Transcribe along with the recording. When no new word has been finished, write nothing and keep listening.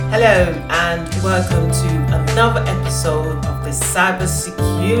Hello and welcome to another episode of the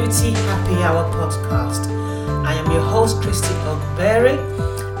Cybersecurity Happy Hour podcast. I am your host, Christy Ogberry,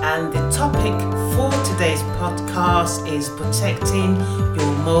 and the topic for today's podcast is protecting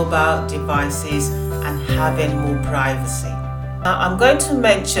your mobile devices and having more privacy. Now, I'm going to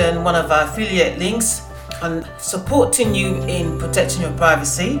mention one of our affiliate links on supporting you in protecting your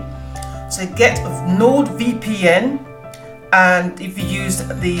privacy. So get NordVPN. And if you use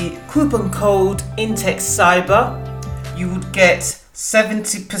the coupon code INTEXCYBER, you would get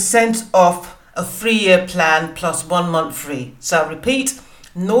 70% off a 3-year plan plus 1 month free. So I repeat,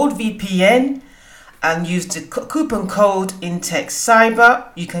 NordVPN, and use the coupon code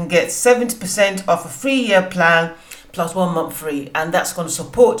INTEXCYBER. You can get 70% off a 3-year plan plus 1 month free. And that's going to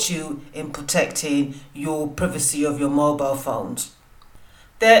support you in protecting your privacy of your mobile phones.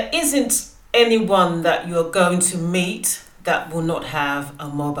 There isn't anyone that you're going to meet that will not have a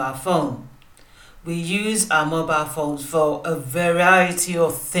mobile phone. We use our mobile phones for a variety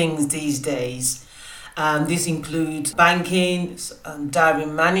of things these days. This includes banking, diary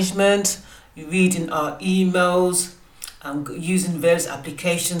management, reading our emails, using various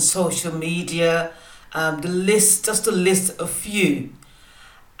applications, social media, just to list a few.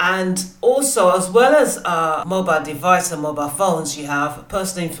 And also, as well as our mobile device and mobile phones, you have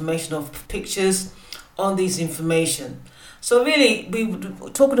personal information of pictures on these information. So really, we're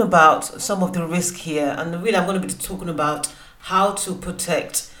talking about some of the risk here, and really I'm going to be talking about how to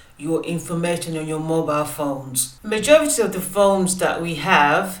protect your information on your mobile phones. The majority of the phones that we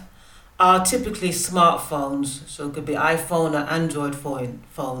have are typically smartphones, so it could be iPhone or Android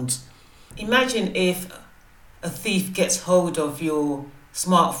phones. Imagine if a thief gets hold of your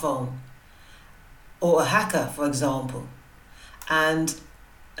smartphone, or a hacker, for example, and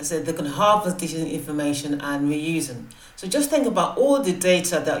I said they can harvest this information and reuse them. So just think about all the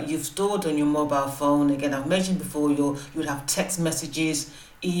data that you've stored on your mobile phone. Again, I've mentioned before, you'll have text messages,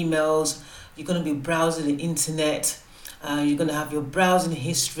 emails, you're going to be browsing the internet, you're going to have your browsing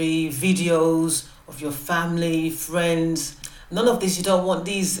history, videos of your family, friends. None of this, you don't want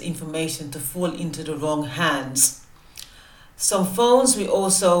these information to fall into the wrong hands. Some phones will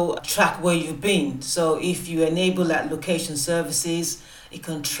also track where you've been. So if you enable location services, it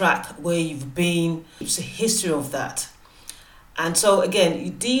can track where you've been. It's a history of that. And so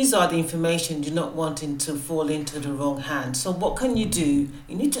again, these are the information you're not wanting to fall into the wrong hands. So what can you do?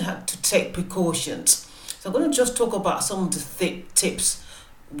 You need to have to take precautions. So I'm going to just talk about some of the tips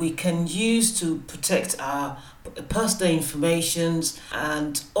we can use to protect our personal information.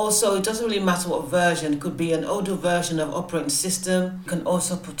 And also, it doesn't really matter what version. It could be an older version of operating system. You can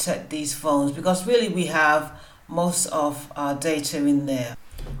also protect these phones because really we have most of our data in there.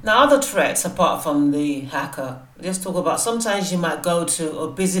 Now, other threats apart from the hacker, let's talk about sometimes you might go to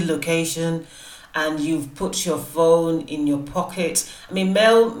a busy location and you've put your phone in your pocket. I mean,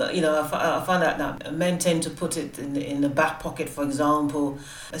 I found out that men tend to put it in the back pocket, for example,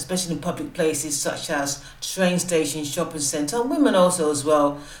 especially in public places such as train stations, shopping centre, and women also as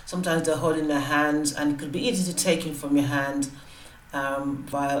well. Sometimes they're holding their hands and it could be easy to take it from your hand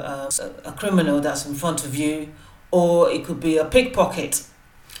by a criminal that's in front of you, or it could be a pickpocket.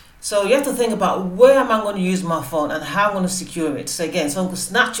 So you have to think about where am I going to use my phone and how I'm going to secure it. So again, someone could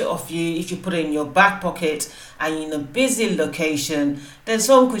snatch it off you if you put it in your back pocket and you're in a busy location. Then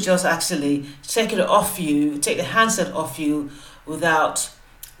someone could just actually take it off you, take the handset off you without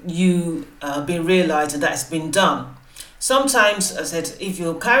you being realizing that it's been done. Sometimes, as I said, if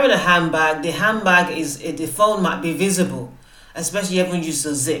you're carrying a handbag, the phone might be visible, especially if everyone uses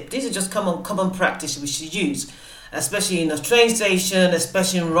a zip. These are just common practice we should use, especially in a train station,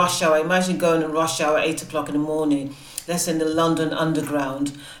 especially in rush hour. Imagine going in rush hour, 8 o'clock in the morning. Let's say in the London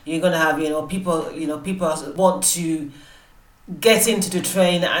Underground. You're going to have, people want to get into the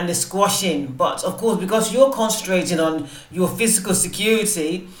train and they're squashing. But of course, because you're concentrating on your physical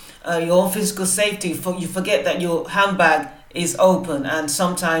security, your own physical safety, you forget that your handbag is open and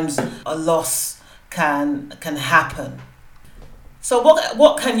sometimes a loss can happen. So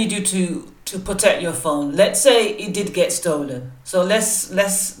what can you do to protect your phone? Let's say it did get stolen. So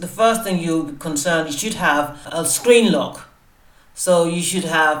the first thing you're concerned, you should have a screen lock. So you should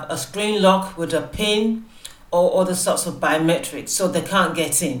have a screen lock with a pin or other sorts of biometrics so they can't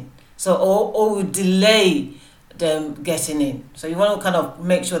get in. So or will delay them getting in. So you want to kind of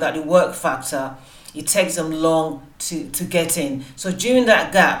make sure that the work factor, it takes them long to get in. So during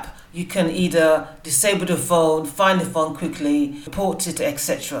that gap, you can either disable the phone, find the phone quickly, report it,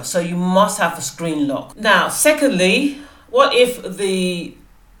 etc. So you must have a screen lock. Now, secondly, what if the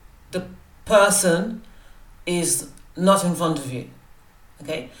person is not in front of you?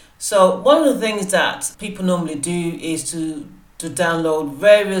 Okay, so one of the things that people normally do is to download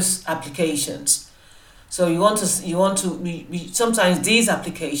various applications. So sometimes these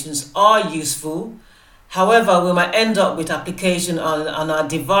applications are useful. However, we might end up with application on our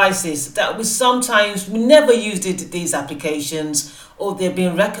devices that we never used these applications, or they've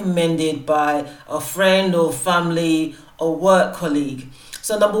been recommended by a friend or family or work colleague.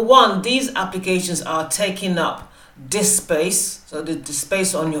 So number one, these applications are taking up disk space, so the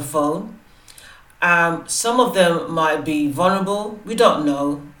space on your phone. Some of them might be vulnerable. We don't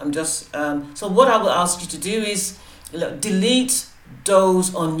know. So what I will ask you to do is delete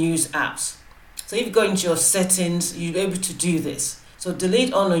those unused apps. So if you go into your settings, you'll be able to do this. So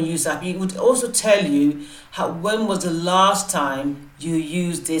delete unused app. It would also tell you when was the last time you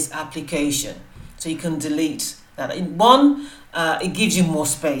used this application. So you can delete that. It gives you more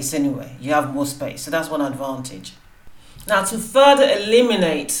space anyway. You have more space. So that's one advantage. Now, to further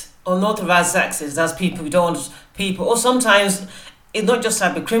eliminate unauthorized access, that's people or sometimes it's not just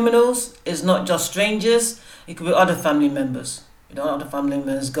cyber criminals, it's not just strangers, it could be other family members. Other family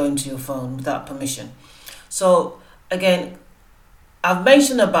members go into your phone without permission. So again, I've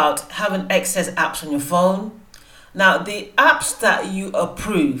mentioned about having excess apps on your phone. Now, the apps that you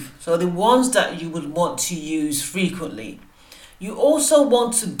approve, so the ones that you would want to use frequently, you also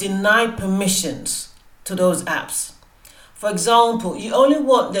want to deny permissions to those apps. For example, you only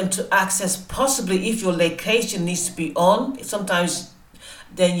want them to access possibly if your location needs to be on. Sometimes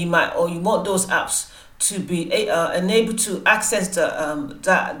then you want those apps to be enabled to access the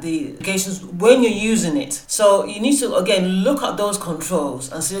locations when you're using it. So you need to again look at those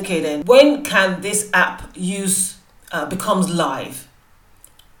controls and say, okay, then when can this app becomes live?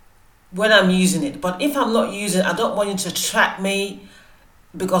 When I'm using it. But if I'm not using it, I don't want you to track me.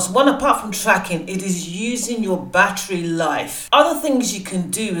 Because apart from tracking, it is using your battery life. Other things you can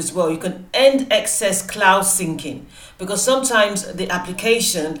do as well, you can end excess cloud syncing, because sometimes the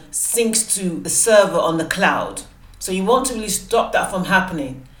application syncs to the server on the cloud. So you want to really stop that from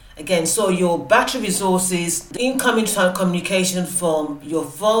happening. Again, so your battery resources, the incoming communication from your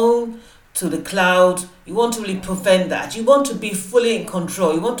phone to the cloud, you want to really prevent that. You want to be fully in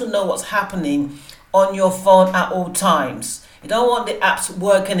control. You want to know what's happening on your phone at all times. You don't want the apps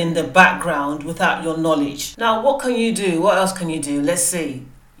working in the background without your knowledge. Now, what can you do? What else can you do? Let's see.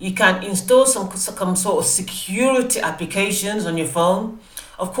 You can install some sort of security applications on your phone.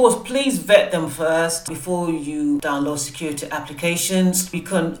 Of course, please vet them first before you download security applications. You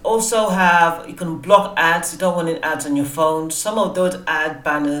can also block ads. You don't want any ads on your phone. Some of those ad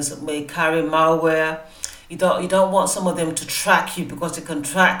banners may carry malware. You don't want some of them to track you, because they can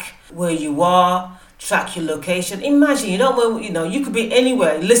track where you are, track your location. Imagine, you could be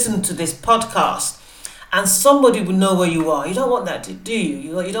anywhere, listen to this podcast, and somebody will know where you are. You don't want that, do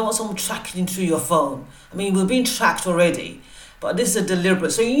you? You don't want someone tracking through your phone. I mean, we're being tracked already, but this is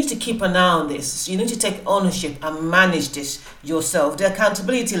deliberate. So you need to keep an eye on this. You need to take ownership and manage this yourself. The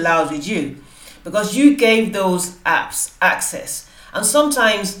accountability lies with you, because you gave those apps access. And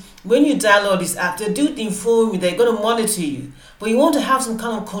sometimes when you download this app, they do inform you, they're going to monitor you. But you want to have some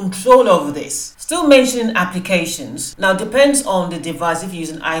kind of control over this. Still mentioning applications. Now, it depends on the device. If you're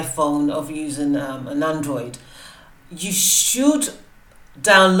using iPhone or if you're using an Android, you should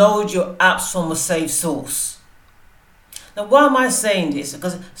download your apps from a safe source. Now, why am I saying this?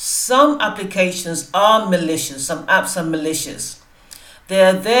 Because some applications are malicious. Some apps are malicious.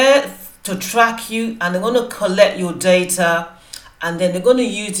 They're there to track you, and they're going to collect your data. And then they're going to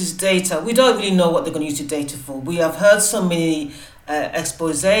use this data. We don't really know what they're going to use the data for. We have heard so many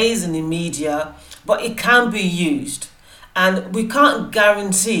exposés in the media, but it can be used. And we can't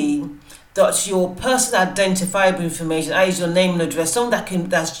guarantee that your personal identifiable information, i.e. your name and address, something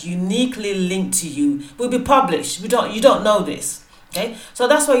that's uniquely linked to you, will be published. You don't know this. Okay? So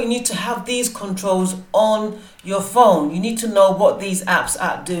that's why you need to have these controls on your phone. You need to know what these apps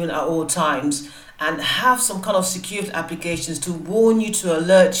are doing at all times, and have some kind of security applications to warn you, to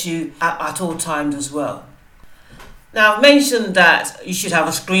alert you at all times as well. Now, I've mentioned that you should have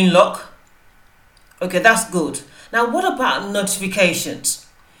a screen lock. Okay, that's good. Now, what about notifications?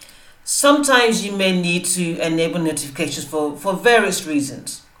 Sometimes you may need to enable notifications for various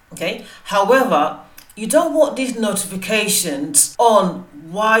reasons. Okay. However, you don't want these notifications on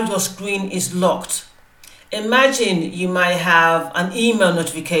while your screen is locked. Imagine you might have an email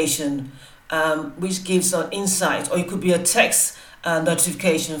notification which gives an insight, or it could be a text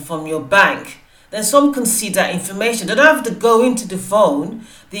notification from your bank. Then some can see that information. They don't have to go into the phone.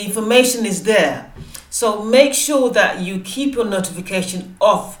 The information is there. So make sure that you keep your notification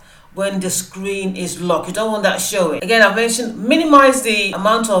off when the screen is locked. You don't want that showing. Again, I've mentioned minimize the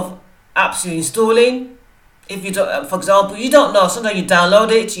amount of apps you're installing. If you don't, for example, you don't know, sometimes you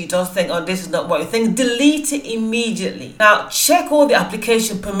download it, you just think, oh, this is not what you think, delete it immediately. Now, check all the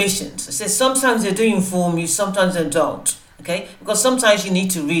application permissions. It says sometimes they do inform you, sometimes they don't, okay? Because sometimes you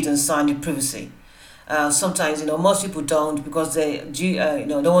need to read and sign your privacy. Sometimes, most people don't because they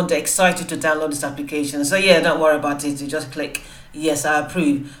don't want to excite you to download this application. So yeah, don't worry about it. You just click yes, I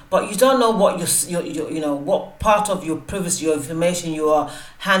approve. But you don't know what what part of your privacy, your information you are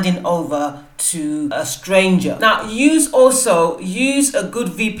handing over to a stranger. Now, use a good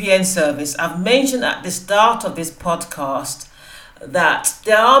VPN service. I've mentioned at the start of this podcast that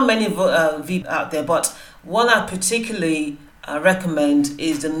there are many VPN out there, but one I particularly recommend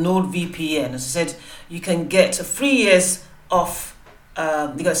is the NordVPN. As I said, you can get 3 years off.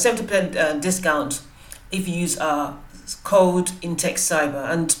 You got 70% discount if you use code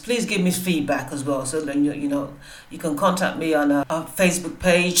IntechCyber. And please give me feedback as well. So then you can contact me on a Facebook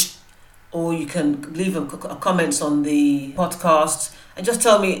page, or you can leave a comments on the podcast and just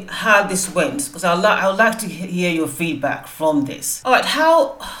tell me how this went, because I would like to hear your feedback from this. All right,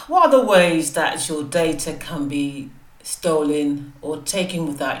 what are the ways that your data can be stolen or taken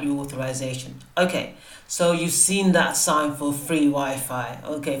without your authorization? Okay, so you've seen that sign for free Wi-Fi.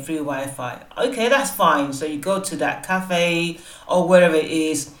 Okay, free Wi-Fi. Okay, that's fine. So you go to that cafe or wherever it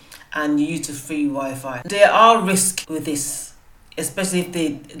is and you use the free Wi-Fi. There are risks with this, especially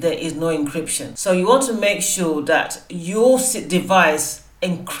if there is no encryption. So you want to make sure that your device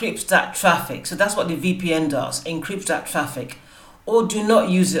encrypts that traffic. So that's what the VPN does, encrypts that traffic. Or do not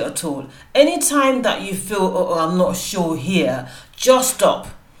use it at all. Anytime that you feel, oh, I'm not sure here, just stop.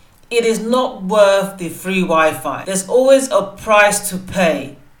 It is not worth the free Wi-Fi. There's always a price to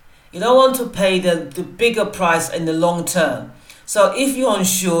pay. You don't want to pay the bigger price in the long term. So if you're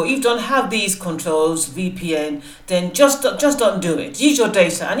unsure, if you don't have these controls, VPN, then just don't do it. Use your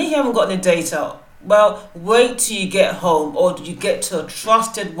data. And if you haven't got any data, well, wait till you get home or you get to a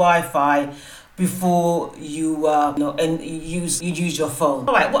trusted Wi-Fi before you use your phone.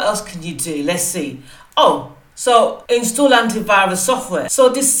 All right, what else can you do? Let's see. So install antivirus software. So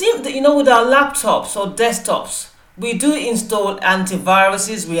with our laptops or desktops, we do install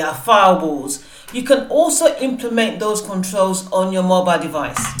antiviruses. We have firewalls. You can also implement those controls on your mobile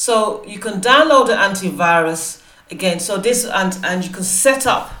device. So you can download the antivirus again. So this and you can set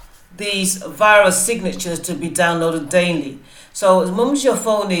up these virus signatures to be downloaded daily. So the moment your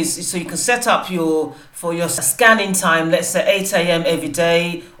phone so you can set up for your scanning time, let's say 8 a.m. every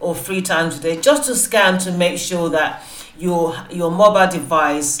day or 3 times a day, just to scan to make sure that your mobile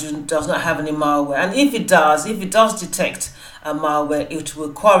device does not have any malware. And if it does detect a malware, it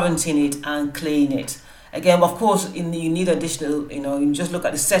will quarantine it and clean it. Again, of course, you need additional, you just look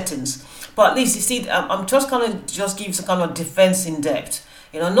at the settings. But at least you see, I'm just kind of give you some kind of defense in depth.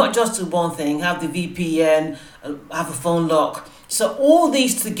 Not just to one thing, have the VPN, have a phone lock. So all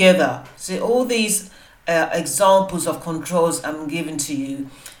these together, all these examples of controls I'm giving to you,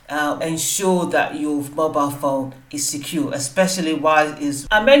 ensure that your mobile phone is secure, especially while it is.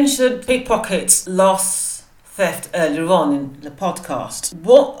 I mentioned pickpockets, loss, theft earlier on in the podcast.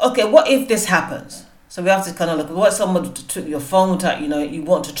 What if this happens? So we have to kind of look at what someone took your phone that you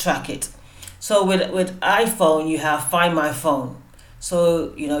want to track it. So with iPhone, you have Find My Phone.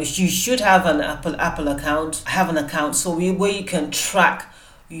 So, you should have an Apple account, where you can track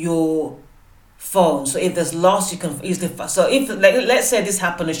your phone. So if there's loss, you can easily, so if, let's say this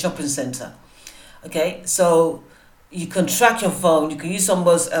happened in a shopping center, okay? So you can track your phone, you can use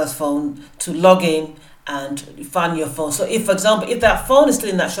someone else's phone to log in and find your phone. So if, for example, if that phone is still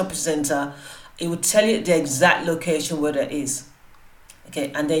in that shopping center, it would tell you the exact location where that is. Okay,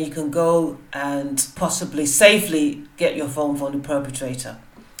 and then you can go and possibly safely get your phone from the perpetrator.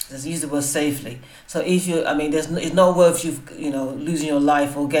 Let's use the word safely. So if it's not worth you losing your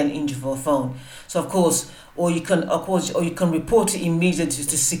life or getting injured for a phone. So of course, or you can report it immediately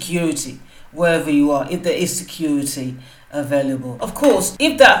to security wherever you are if there is security available. Of course,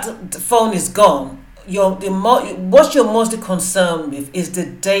 if that phone is gone, what you're mostly concerned with is the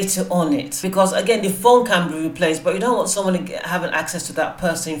data on it, because again the phone can be replaced, but you don't want someone having access to that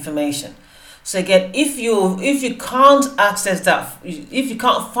personal information. So again, if you can't access that, if you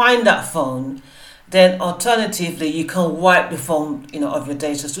can't find that phone, then alternatively you can wipe the phone of your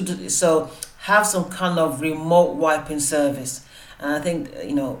data. So have some kind of remote wiping service, and I think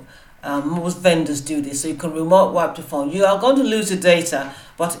most vendors do this. So you can remote wipe the phone. You are going to lose the data,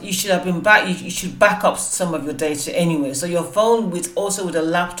 but you should have been back. You should back up some of your data anyway. So your phone with a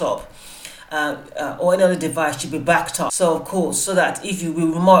laptop, or any other device should be backed up. So of course, so that if you will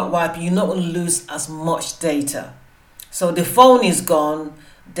remote wipe, you're not going to lose as much data. So the phone is gone,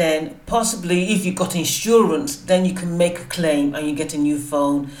 then possibly if you got insurance, then you can make a claim and you get a new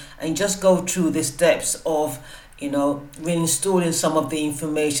phone, and just go through the steps of reinstalling some of the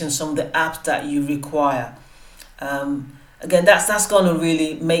information, some of the apps that you require. Again, that's going to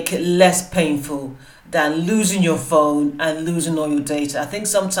really make it less painful than losing your phone and losing all your data. I think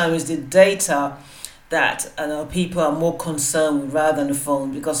sometimes the data that people are more concerned with rather than the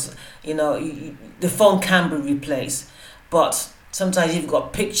phone, because the phone can be replaced, but sometimes you've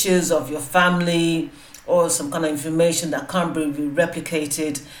got pictures of your family or some kind of information that can't be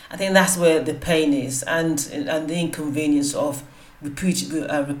replicated. I think that's where the pain is, and the inconvenience of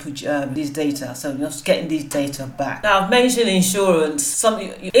these data. So just getting these data back. Now, I've mentioned insurance.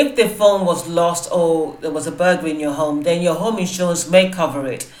 If the phone was lost or there was a burglary in your home, then your home insurance may cover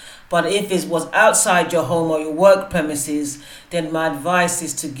it. But if it was outside your home or your work premises, then my advice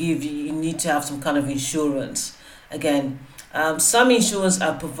is to you need to have some kind of insurance. Again, some insurance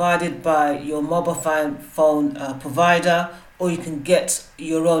are provided by your mobile phone provider, or you can get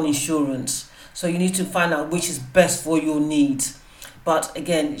your own insurance. So you need to find out which is best for your needs. But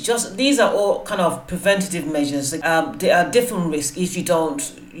again, these are all kind of preventative measures. There are different risks. If you don't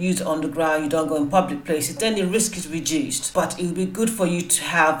use it on the ground, you don't go in public places, then the risk is reduced. But it will be good for you to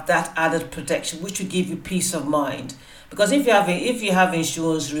have that added protection, which will give you peace of mind. Because if you have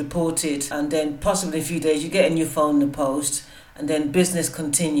insurance, report it, and then possibly in a few days you get a new phone in the post, and then business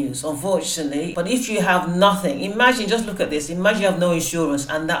continues, unfortunately. But if you have nothing, just look at this. Imagine you have no insurance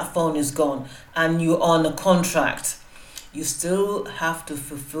and that phone is gone and you're on a contract. You still have to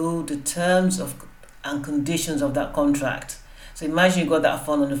fulfill the terms and conditions of that contract. So imagine you got that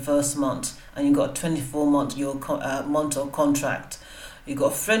phone on the first month and you got 24 months month of contract. You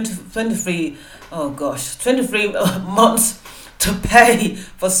got 23 months to pay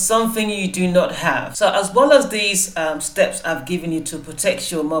for something you do not have. So as well as these steps I've given you to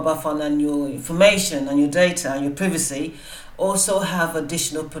protect your mobile phone and your information and your data and your privacy, also have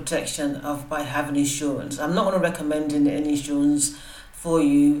additional protection by having insurance. I'm not going to recommend any insurance for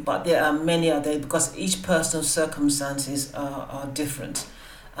you, but there are many out there, because each person's circumstances are different.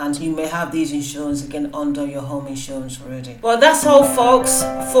 And you may have these insurance again under your home insurance already. Well, that's all, folks,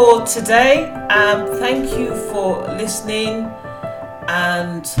 for today. Thank you for listening.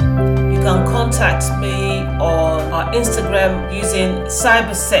 And you can contact me on our Instagram using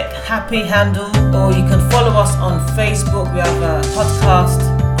CyberSec Happy handle, or you can follow us on Facebook. We have a podcast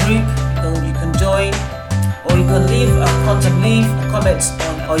group you can join, or you can leave a comment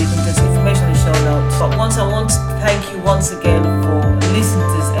on, or you can just information in the show notes. But I want to thank you once again for listening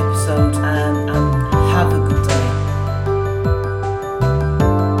to